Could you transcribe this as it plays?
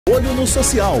Olho no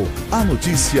Social. A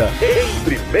notícia em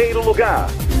primeiro lugar.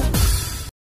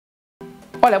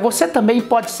 Olha, você também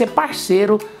pode ser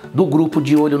parceiro do grupo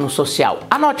de Olho no Social.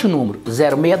 Anote o número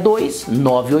 062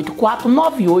 984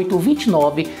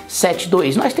 9829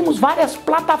 72. Nós temos várias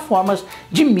plataformas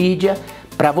de mídia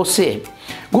para você.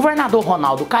 Governador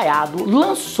Ronaldo Caiado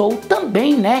lançou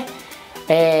também,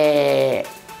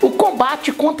 o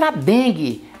combate contra a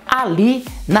dengue ali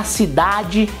na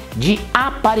cidade de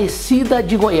Aparecida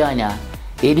de Goiânia.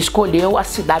 Ele escolheu a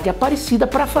cidade de Aparecida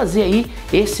para fazer aí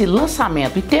esse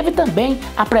lançamento e teve também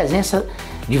a presença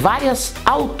de várias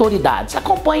autoridades.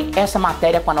 Acompanhe essa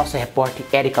matéria com a nossa repórter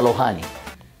Érica Lohane.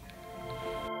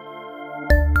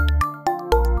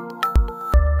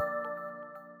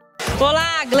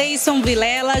 Olá, Gleison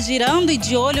Vilela, girando e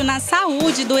de olho na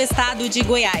saúde do estado de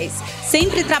Goiás.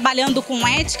 Sempre trabalhando com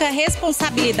ética,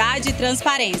 responsabilidade e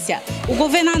transparência. O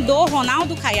governador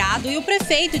Ronaldo Caiado e o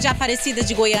prefeito de Aparecida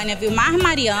de Goiânia, Vilmar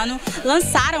Mariano,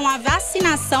 lançaram a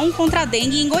vacinação contra a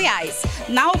dengue em Goiás.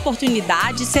 Na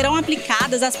oportunidade, serão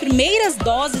aplicadas as primeiras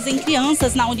doses em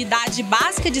crianças na Unidade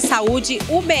Básica de Saúde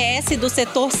UBS do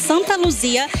setor Santa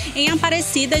Luzia, em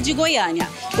Aparecida de Goiânia.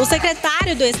 O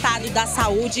secretário do Estado da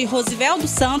Saúde, Rosiveldo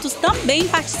Santos, também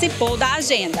participou da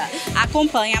agenda.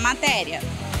 Acompanhe a matéria.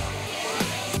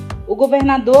 O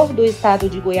governador do estado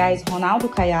de Goiás, Ronaldo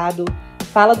Caiado,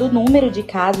 fala do número de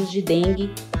casos de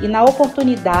dengue e, na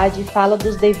oportunidade, fala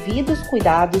dos devidos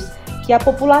cuidados que a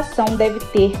população deve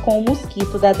ter com o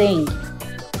mosquito da dengue.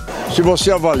 Se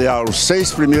você avaliar os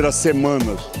 6 primeiras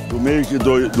semanas do mês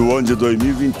do ano de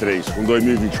 2023 com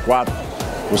 2024,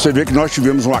 você vê que nós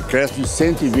tivemos um acréscimo de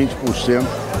 120%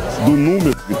 do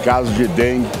número de casos de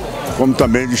dengue, como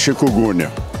também de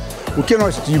chikungunya. O que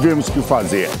nós tivemos que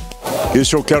fazer?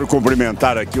 Isso eu quero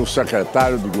cumprimentar aqui o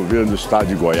secretário do governo do estado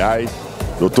de Goiás,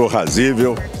 Dr.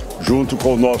 Razível, junto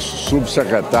com o nosso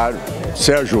subsecretário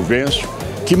Sérgio Vencio,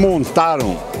 que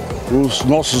montaram os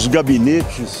nossos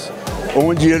gabinetes,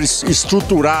 onde eles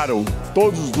estruturaram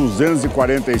todos os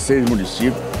 246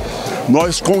 municípios.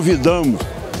 Nós convidamos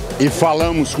e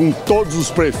falamos com todos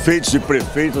os prefeitos e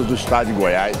prefeitas do estado de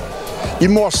Goiás e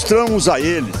mostramos a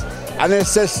eles a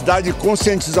necessidade de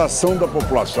conscientização da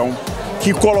população,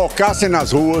 que colocassem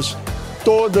nas ruas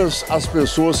todas as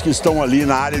pessoas que estão ali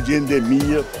na área de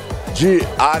endemia, de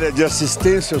área de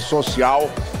assistência social,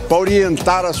 para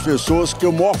orientar as pessoas que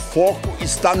o maior foco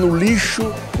está no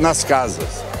lixo nas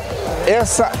casas.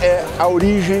 Essa é a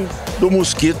origem do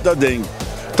mosquito da dengue.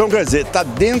 Então, quer dizer, está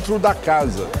dentro da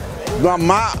casa, na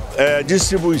má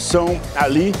distribuição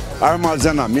ali,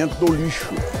 armazenamento do lixo.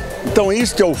 Então,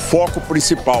 este é o foco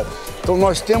principal. Então,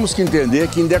 nós temos que entender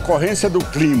que, em decorrência do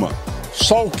clima,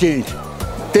 sol quente,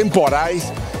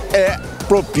 temporais, é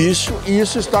propício e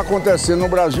isso está acontecendo no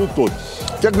Brasil todo.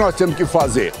 O que é que nós temos que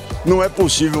fazer? Não é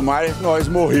possível mais nós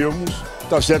morrermos,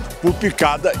 tá certo, por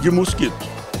picada de mosquito.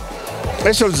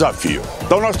 Esse é o desafio.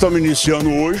 Então nós estamos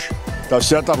iniciando hoje, tá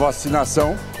certo, a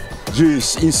vacinação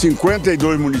em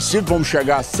 52 municípios, vamos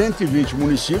chegar a 120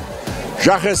 municípios.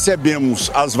 Já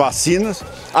recebemos as vacinas,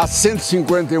 as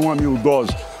 151 mil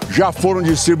doses já foram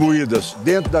distribuídas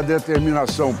dentro da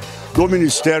determinação do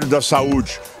Ministério da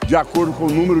Saúde, de acordo com o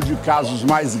número de casos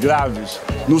mais graves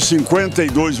nos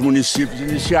 52 municípios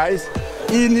iniciais,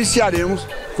 e iniciaremos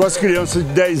com as crianças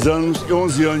de 10 anos e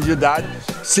 11 anos de idade,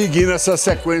 seguindo essa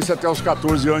sequência até os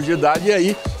 14 anos de idade, e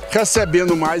aí,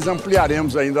 recebendo mais,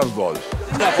 ampliaremos ainda as doses.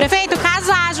 Prefeito, caso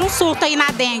haja um surto aí na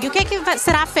dengue, o que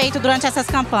será feito durante essas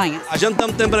campanhas? A gente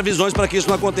estamos tendo previsões para que isso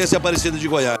não aconteça em Aparecida de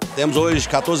Goiás. Temos hoje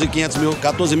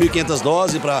 14.500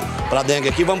 doses para a dengue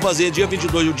aqui. Vamos fazer dia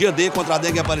 22, o dia D contra a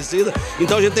dengue em Aparecida.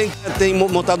 Então a gente tem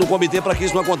montado um comitê para que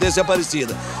isso não aconteça em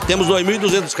Aparecida. Temos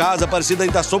 2.200 casos, a Aparecida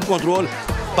ainda está sob controle.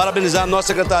 Parabenizar a nossa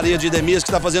Secretaria de Endemias, que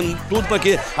está fazendo tudo para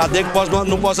que a dengue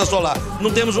não possa assolar.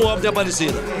 Não temos um óbito em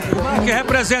Aparecida. O que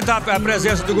representa a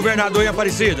presença do governador em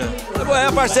Aparecida? É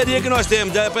a parceria que nós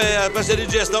temos, é a parceria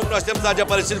de gestão que nós temos de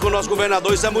Aparecida com o nosso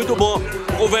governador. Isso é muito bom.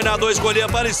 O governador escolheu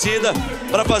Aparecida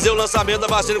para fazer o lançamento da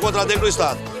vacina contra a dengue no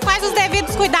estado. Quais os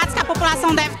devidos cuidados que a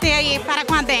população deve ter aí para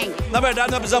com a dengue? Na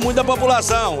verdade, nós precisamos muito da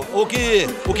população. O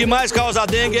que mais causa a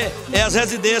dengue é as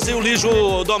residências e o lixo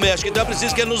doméstico. Então é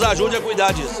preciso que ele nos ajude a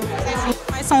cuidar disso.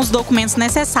 Quais são os documentos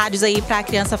necessários aí para a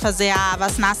criança fazer a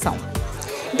vacinação?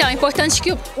 Então, é importante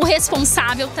que o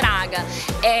responsável traga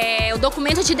o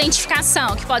documento de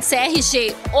identificação, que pode ser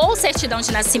RG ou certidão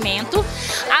de nascimento,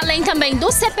 além também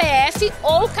do CPF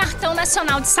ou cartão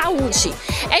nacional de saúde.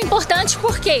 É importante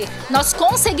porque nós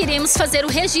conseguiremos fazer o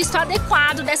registro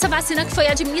adequado dessa vacina que foi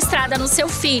administrada no seu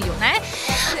filho, né?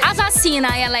 A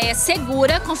vacina, ela é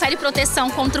segura, confere proteção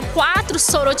contra 4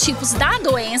 sorotipos da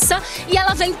doença e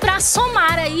ela vem para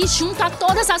somar aí junto a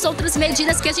todas as outras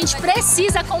medidas que a gente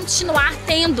precisa continuar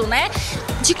tendo, né,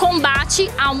 de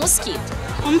combate ao mosquito.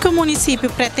 Como que o município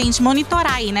pretende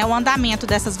monitorar aí, né, o andamento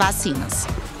dessas vacinas?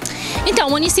 Então,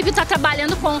 o município está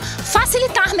trabalhando com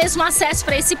facilitar mesmo o acesso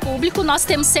para esse público. Nós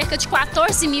temos cerca de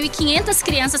 14.500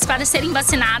 crianças para serem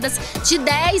vacinadas de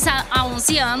 10 a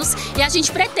 11 anos e a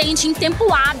gente pretende, em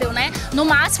tempo hábil, né, no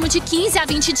máximo de 15 a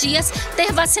 20 dias,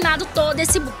 ter vacinado todo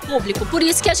esse público. Por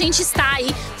isso que a gente está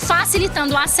aí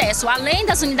facilitando o acesso, além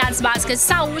das unidades básicas de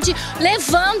saúde,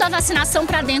 levando a vacinação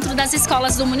para dentro das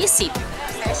escolas do município.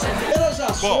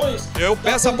 Bom, eu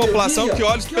peço à população que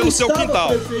olhe pelo seu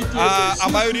quintal. A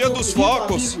maioria dos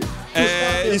focos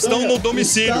estão no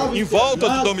domicílio, em volta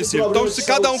do domicílio. Então, se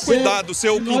cada um cuidar do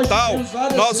seu quintal,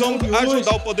 nós vamos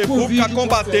ajudar o poder público a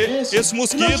combater esse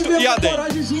mosquito e a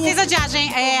dengue. Precisa de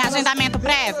agendamento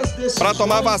prévio? Para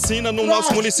tomar vacina no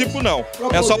nosso município, não.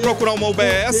 É só procurar uma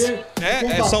UBS,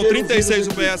 né? São 36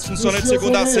 UBS funcionando de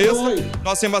segunda a sexta.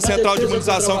 Nós temos a central de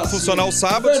imunização que funciona aos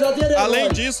sábados.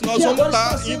 Além disso, nós vamos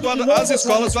estar indo às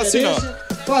escolas vacinando.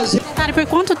 Por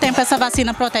quanto tempo essa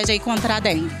vacina protege aí contra a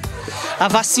dengue? A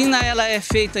vacina ela é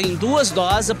feita em 2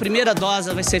 doses. A primeira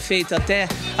dose vai ser feita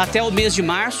até o mês de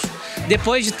março.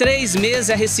 Depois de 3 meses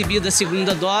é recebida a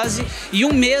segunda dose e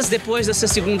 1 mês depois dessa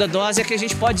segunda dose é que a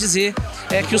gente pode dizer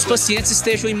que os pacientes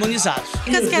estejam imunizados.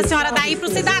 Dicas que a senhora dá aí para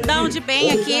o cidadão de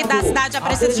bem aqui da cidade de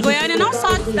Aparecida de Goiânia, não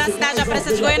só da cidade de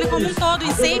Aparecida de Goiânia, como um todo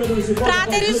em si, para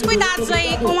terem os cuidados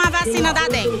aí com a vacina da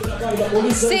dengue.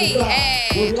 Sim,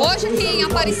 hoje aqui em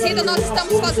Aparecida nós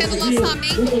estamos fazendo o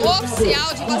lançamento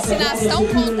oficial de vacinação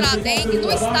contra a dengue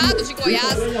no estado de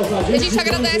Goiás. E a gente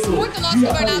agradece muito o nosso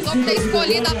governador por ter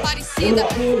escolhido a Aparecida,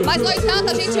 mas no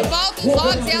entanto a gente volta os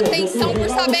olhos e a atenção por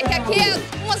saber que aqui é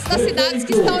uma das cidades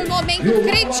que estão em momento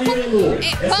crítico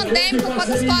pandêmico com a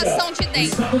situação de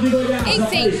dengue.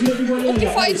 Enfim, o que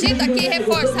foi dito aqui,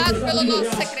 reforçado pelo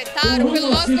nosso secretário,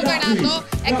 pelo nosso governador,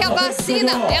 é que a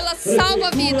vacina, ela salva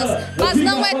vidas, mas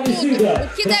não é tudo. O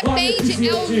que depende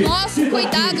é o nosso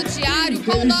cuidado diário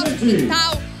com o nosso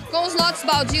quintal, com os lotes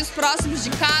baldios próximos de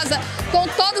casa, com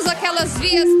todas aquelas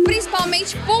vias,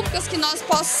 principalmente públicas, que nós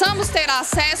possamos ter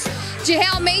acesso, de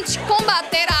realmente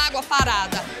combater a água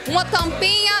parada. Uma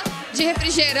tampinha de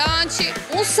refrigerante,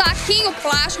 um saquinho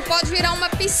plástico pode virar uma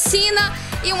piscina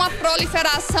e uma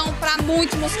proliferação para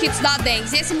muitos mosquitos da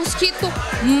dengue. Esse mosquito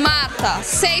mata,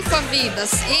 ceifa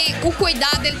vidas e o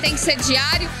cuidado ele tem que ser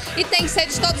diário e tem que ser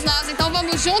de todos nós. Então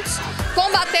vamos juntos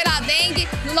combater a dengue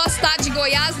no nosso estado de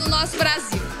Goiás, no nosso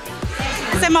Brasil.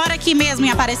 Você mora aqui mesmo em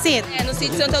Aparecida? No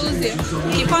sítio Santa Luzia.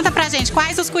 E conta pra gente,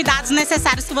 quais os cuidados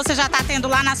necessários que você já está tendo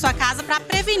lá na sua casa para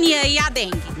prevenir aí a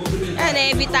dengue? Né,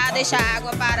 evitar deixar a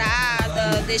água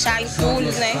parada, deixar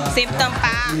entulhos, né? Sempre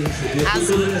tampar as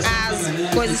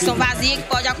coisas que estão vazias, que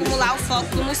pode acumular o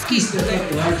foco do mosquito, né?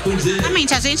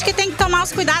 Exatamente, a gente que tem que tomar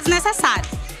os cuidados necessários.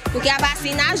 Porque a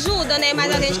vacina ajuda, né?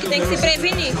 Mas a gente que tem que se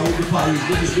prevenir.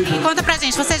 E conta pra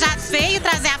gente, você já veio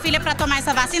trazer a filha pra tomar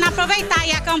essa vacina, aproveitar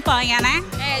aí a campanha, né?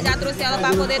 Já trouxe ela pra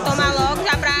poder tomar logo,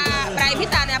 já pra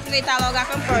evitar, né? Aproveitar logo a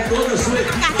campanha.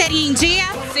 Carteirinha em dia?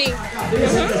 Sim.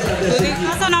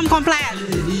 Qual é o seu nome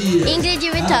completo? Ingrid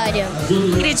Vitória.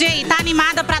 Ingrid, tá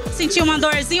animada pra sentir uma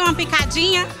dorzinha, uma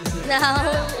picadinha?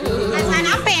 Não. Mas vale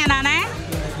a pena, né?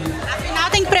 Afinal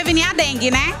tem que prevenir a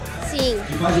dengue, né? Sim.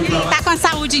 Tá com a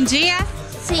saúde em dia?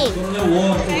 Sim.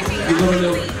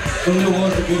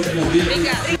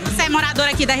 Você é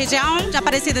moradora aqui da região, de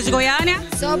Aparecida de Goiânia?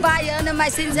 Sou baiana,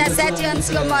 mas tem 17 anos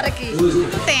que eu moro aqui.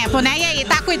 Muito tempo, né? E aí,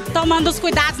 tá tomando os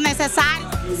cuidados necessários?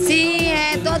 Sim,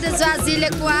 todas as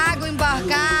vasilhas com água,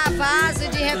 embarcar, vaso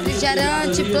de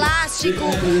refrigerante, plástico,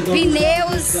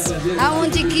 pneus,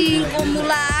 aonde que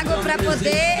acumula água para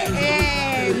poder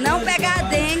não pegar a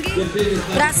dengue,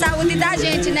 para a saúde da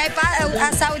gente, né? Para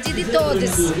a saúde de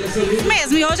todos.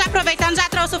 Mesmo, e hoje aproveitando já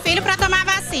trouxe o filho para tomar a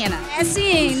vacina.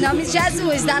 Sim, em nome de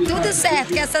Jesus, dá tudo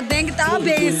certo, que essa dengue tá uma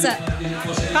benção.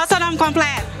 Qual é o seu nome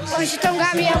completo? Hoje tem um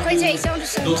Gabriel Conceição dos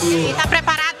Santos. E tá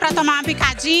preparado para tomar uma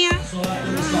picadinha? Tá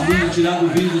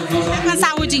com a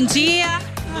saúde em dia?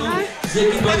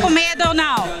 Tá com medo ou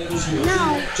não?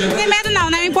 Não. Não tem medo não,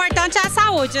 né? O importante é a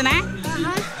saúde, né?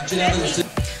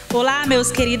 Olá, meus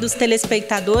queridos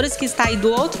telespectadores que está aí do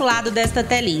outro lado desta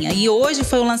telinha. E hoje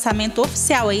foi o lançamento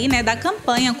oficial aí, né, da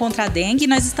campanha contra a dengue.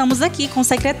 Nós estamos aqui com o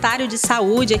secretário de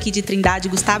saúde aqui de Trindade,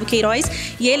 Gustavo Queiroz,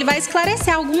 e ele vai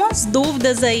esclarecer algumas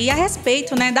dúvidas aí a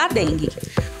respeito, né, da dengue.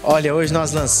 Olha, hoje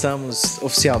nós lançamos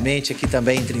oficialmente aqui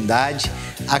também em Trindade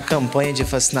a campanha de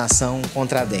vacinação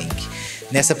contra a dengue.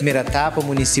 Nessa primeira etapa, o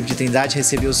município de Trindade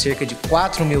recebeu cerca de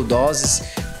 4.000 doses,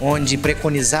 onde,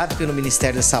 preconizado pelo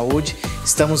Ministério da Saúde,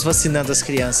 estamos vacinando as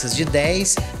crianças de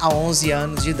 10 a 11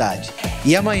 anos de idade.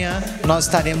 E amanhã nós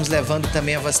estaremos levando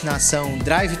também a vacinação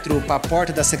drive-thru para a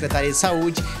porta da Secretaria de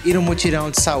Saúde e no mutirão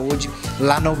de saúde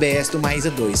lá na UBS do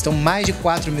Maísa 2. Então, mais de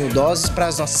 4.000 doses para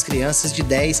as nossas crianças de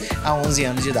 10 a 11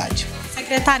 anos de idade.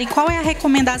 Secretário, e qual é a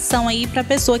recomendação aí para a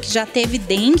pessoa que já teve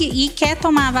dengue e quer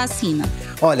tomar a vacina?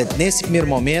 Olha, nesse primeiro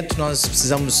momento nós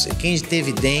precisamos, quem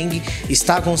teve dengue,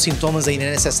 está com sintomas ainda,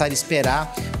 é necessário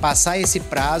esperar passar esse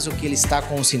prazo que ele está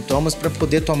com os sintomas para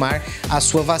poder tomar a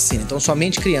sua vacina. Então,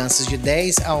 somente crianças de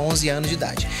 10 a 11 anos de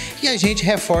idade. E a gente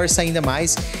reforça ainda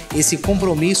mais esse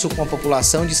compromisso com a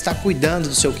população de estar cuidando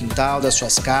do seu quintal, das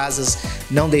suas casas,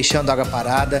 não deixando água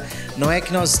parada. Não é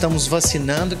que nós estamos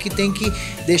vacinando que tem que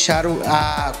deixar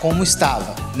como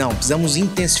estava. Não, precisamos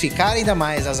intensificar ainda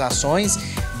mais as ações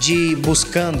de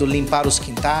buscando limpar os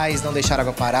quintais, não deixar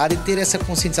água parada e ter essa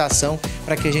conscientização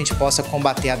para que a gente possa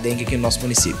combater a dengue aqui no nosso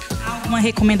município. Há alguma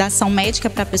recomendação médica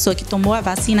para a pessoa que tomou a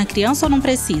vacina, criança, ou não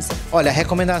precisa? Olha, a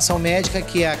recomendação médica é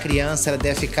que a criança ela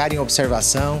deve ficar em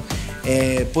observação.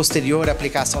 Posterior à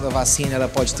aplicação da vacina, ela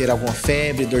pode ter alguma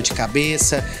febre, dor de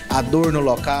cabeça, a dor no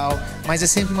local, mas é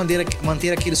sempre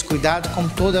manter aqueles cuidados como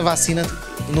toda vacina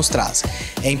nos traz.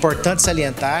 É importante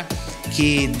salientar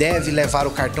que deve levar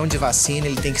o cartão de vacina,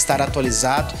 ele tem que estar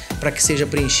atualizado para que seja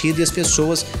preenchido e as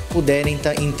pessoas puderem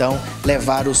então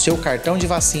levar o seu cartão de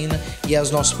vacina e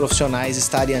os nossos profissionais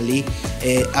estarem ali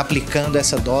aplicando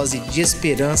essa dose de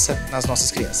esperança nas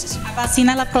nossas crianças. A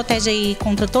vacina ela protege aí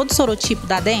contra todo sorotipo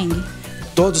da dengue?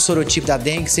 Todo sorotipo da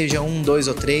dengue, seja 1, 2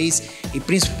 ou 3,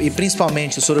 e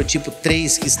principalmente o sorotipo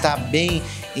 3, que está bem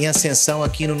em ascensão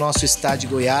aqui no nosso estado de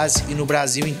Goiás e no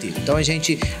Brasil inteiro. Então a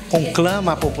gente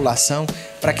conclama a população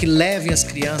para que levem as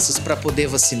crianças para poder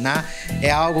vacinar. É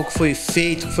algo que foi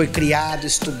feito, que foi criado,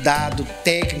 estudado,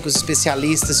 técnicos,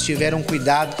 especialistas tiveram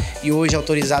cuidado e hoje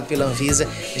autorizado pela Anvisa.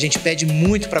 A gente pede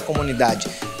muito para a comunidade.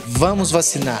 Vamos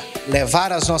vacinar,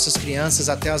 levar as nossas crianças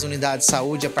até as unidades de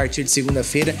saúde a partir de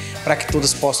segunda-feira para que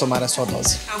todas possam tomar a sua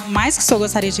dose. Algo mais que o senhor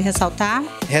gostaria de ressaltar?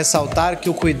 Ressaltar que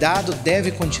o cuidado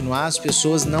deve continuar, as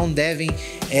pessoas não devem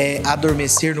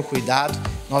adormecer no cuidado.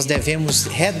 Nós devemos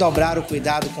redobrar o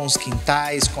cuidado com os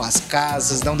quintais, com as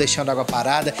casas, não deixando água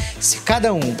parada. Se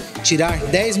cada um tirar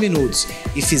 10 minutos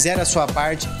e fizer a sua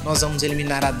parte, nós vamos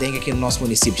eliminar a dengue aqui no nosso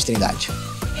município de Trindade.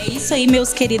 É isso aí,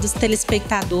 meus queridos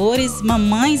telespectadores,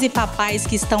 mamães e papais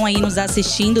que estão aí nos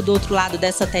assistindo do outro lado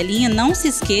dessa telinha. Não se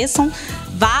esqueçam,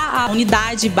 vá à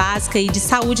unidade básica de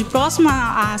saúde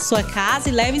próxima à sua casa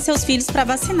e levem seus filhos para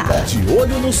vacinar. De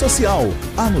olho no social,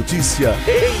 a notícia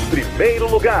em primeiro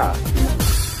lugar.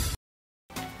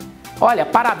 Olha,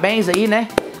 parabéns aí, né,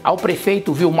 ao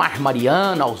prefeito Vilmar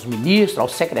Mariano, aos ministros, ao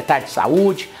secretário de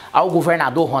saúde, ao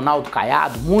governador Ronaldo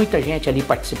Caiado, muita gente ali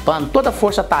participando, toda a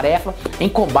força-tarefa em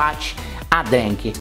combate à dengue.